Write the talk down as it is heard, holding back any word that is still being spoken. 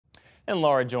And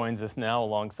Laura joins us now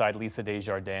alongside Lisa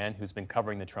Desjardins, who's been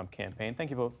covering the Trump campaign. Thank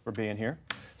you both for being here.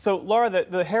 So, Laura,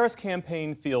 the Harris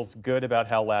campaign feels good about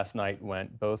how last night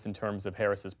went, both in terms of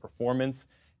Harris's performance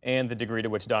and the degree to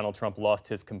which Donald Trump lost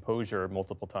his composure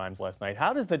multiple times last night.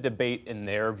 How does the debate, in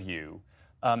their view,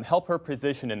 help her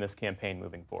position in this campaign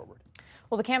moving forward?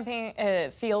 Well, the campaign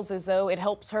feels as though it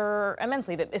helps her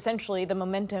immensely, that essentially the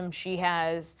momentum she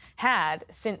has had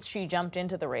since she jumped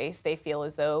into the race, they feel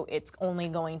as though it's only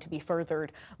going to be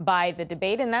furthered by the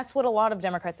debate. And that's what a lot of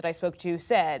Democrats that I spoke to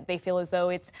said. They feel as though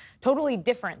it's totally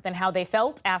different than how they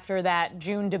felt after that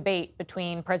June debate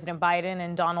between President Biden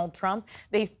and Donald Trump.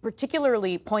 They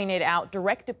particularly pointed out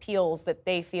direct appeals that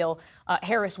they feel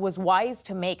Harris was wise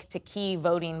to make to key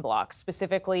voting blocs,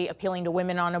 specifically appealing to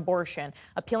women on abortion,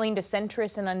 appealing to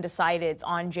centrists and undecideds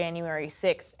on January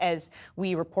 6th, as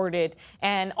we reported,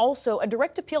 and also a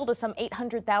direct appeal to some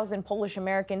 800,000 Polish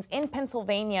Americans in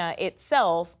Pennsylvania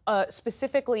itself,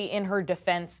 specifically in her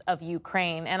defense of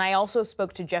Ukraine. And I also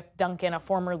spoke to Jeff Duncan, a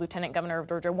former lieutenant governor of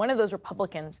Georgia, one of those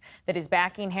Republicans that is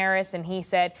backing Harris, and he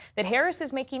said that Harris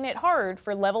is making it hard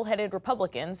for level-headed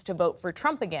Republicans to vote for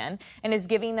Trump again and is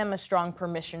giving them a strong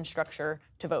permission structure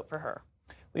to vote for her.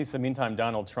 Lisa, meantime,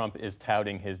 Donald Trump is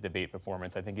touting his debate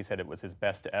performance. I think he said it was his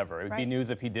best ever. It would be news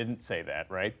if he didn't say that,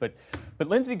 right? But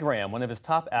Lindsey Graham, one of his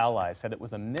top allies, said it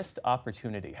was a missed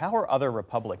opportunity. How are other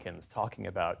Republicans talking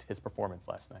about his performance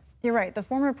last night? You're right. The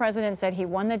former president said he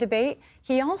won the debate.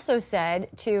 He also said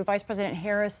to Vice President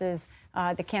Harris's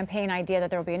the campaign idea that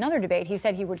there will be another debate, he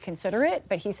said he would consider it,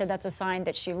 but he said that's a sign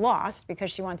that she lost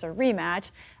because she wants a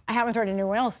rematch. I haven't heard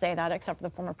anyone else say that except for the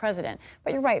former president.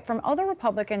 But you're right. From other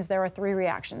Republicans, there are three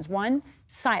reactions. One,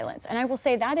 silence. And I will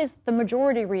say that is the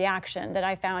majority reaction that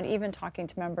I found even talking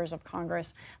to members of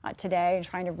Congress today and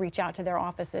trying to reach out to their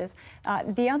offices.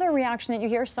 The other reaction that you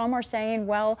hear, some are saying,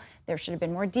 well, there should have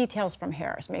been more details from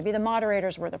Harris. Maybe the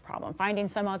moderators were the problem, finding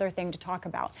some other thing to talk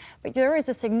about. But there is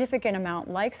a significant amount,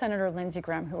 like Senator Lindsey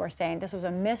Graham, who are saying this was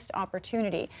a missed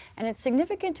opportunity. And it's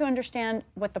significant to understand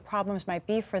what the problems might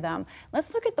be for them.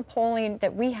 Let's look at the polling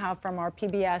that we have from our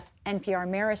PBS NPR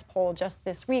Marist poll just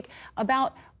this week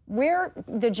about where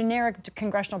the generic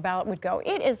congressional ballot would go.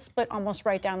 It is split almost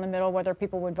right down the middle, whether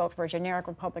people would vote for a generic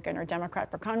Republican or Democrat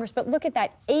for Congress. But look at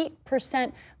that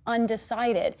 8%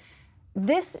 undecided.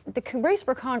 The race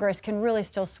for Congress can really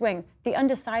still swing. The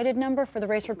undecided number for the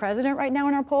race for president right now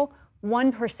in our poll,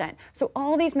 1%. So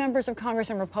all these members of Congress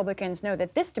and Republicans know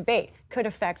that this debate could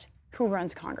affect who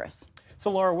runs Congress. So,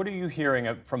 Laura, what are you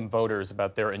hearing from voters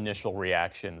about their initial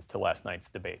reactions to last night's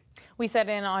debate? We sat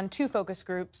in on two focus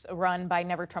groups run by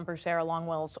Never Trumper Sarah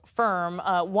Longwell's firm.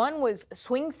 One was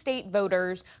swing state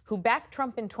voters who backed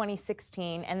Trump in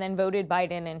 2016 and then voted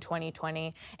Biden in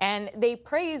 2020. And they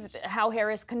praised how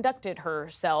Harris conducted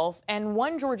herself. And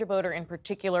one Georgia voter in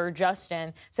particular,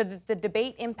 Justin, said that the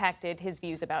debate impacted his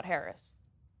views about Harris.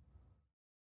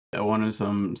 I wanted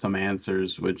some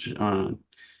answers, which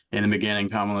in the beginning,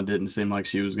 Kamala didn't seem like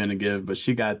she was going to give, but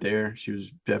she got there. She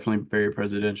was definitely very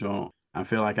presidential. I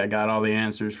feel like I got all the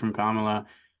answers from Kamala,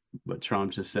 but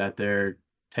Trump just sat there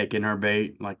taking her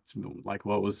bait, like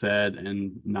what was said,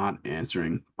 and not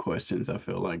answering questions. I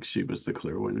feel like she was the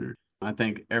clear winner. I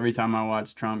think every time I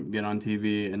watch Trump get on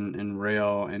TV and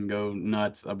rail and go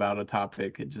nuts about a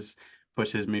topic, it just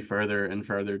pushes me further and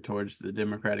further towards the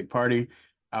Democratic Party.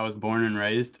 I was born and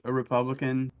raised a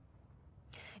Republican.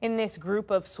 In this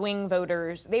group of swing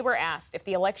voters, they were asked if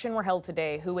the election were held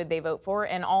today, who would they vote for?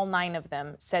 And all 9 of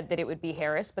them said that it would be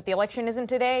Harris. But the election isn't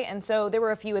today, and so there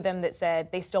were a few of them that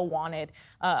said they still wanted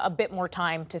a bit more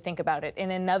time to think about it.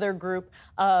 In another group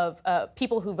of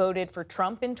people who voted for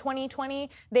Trump in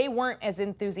 2020, they weren't as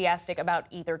enthusiastic about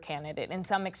either candidate, and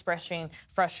some expressing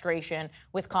frustration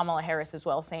with Kamala Harris as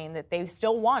well, saying that they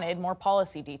still wanted more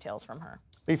policy details from her.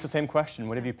 Lisa, same question.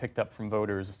 What have you picked up from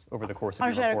voters over the course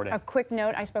of your reporting? A quick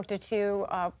note. I spoke to 2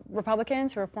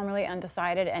 Republicans who are formerly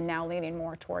undecided and now leaning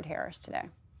more toward Harris today.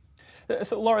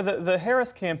 So, Laura, the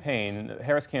Harris campaign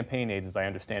aides, as I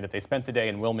understand it, they spent the day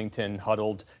in Wilmington,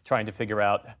 huddled, trying to figure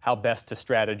out how best to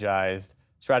strategize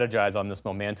on this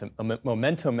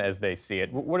momentum as they see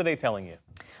it. What are they telling you?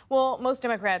 Well, most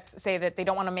Democrats say that they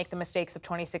don't want to make the mistakes of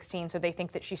 2016, so they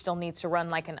think that she still needs to run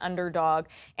like an underdog.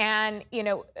 And, you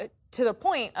know, to the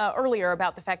point earlier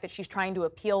about the fact that she's trying to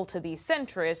appeal to these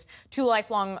centrists, 2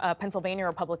 lifelong Pennsylvania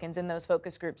Republicans in those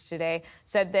focus groups today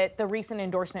said that the recent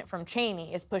endorsement from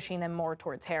Cheney is pushing them more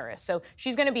towards Harris. So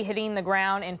she's going to be hitting the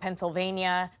ground in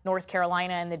Pennsylvania, North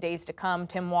Carolina in the days to come.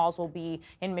 Tim Walz will be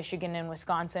in Michigan and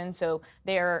Wisconsin. So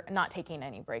they're not taking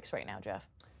any breaks right now, Jeff.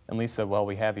 And Lisa, while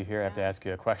we have you here, I have to ask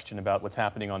you a question about what's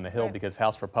happening on the Hill, because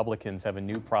House Republicans have a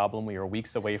new problem. We are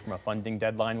weeks away from a funding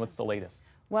deadline. What's the latest?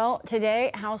 Well,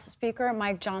 today, House Speaker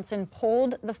Mike Johnson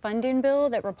pulled the funding bill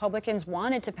that Republicans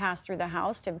wanted to pass through the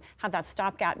House to have that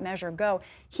stopgap measure go.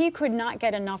 He could not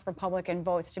get enough Republican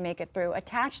votes to make it through.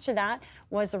 Attached to that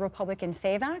was the Republican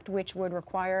SAVE Act, which would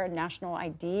require a national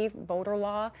ID voter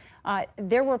law.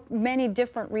 There were many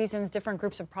different reasons, different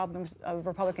groups of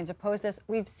Republicans opposed this.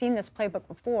 We've seen this playbook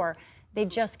before. They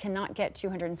just cannot get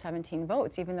 217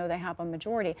 votes, even though they have a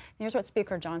majority. And here's what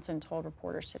Speaker Johnson told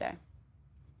reporters today.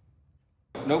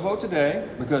 No vote today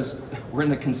because we're in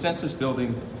the consensus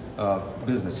building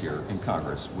business here in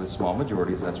Congress with small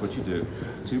majorities. That's what you do.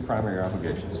 Two primary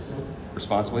obligations: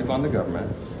 responsibly fund the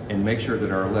government and make sure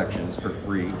that our elections are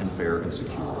free and fair and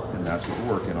secure. And that's what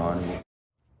we're working on.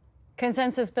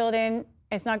 Consensus building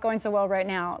is not going so well right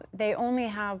now. They only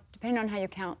have, depending on how you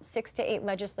count, 6 to 8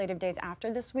 legislative days after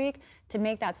this week to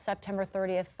make that September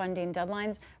 30th funding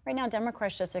deadlines. Right now,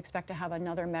 Democrats just expect to have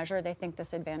another measure. They think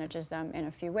this advantages them in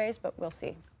a few ways, but we'll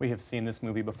see. We have seen this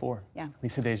movie before. Yeah.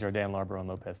 Lisa Desjardins,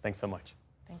 Barrón-López, thanks so much.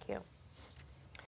 Thank you.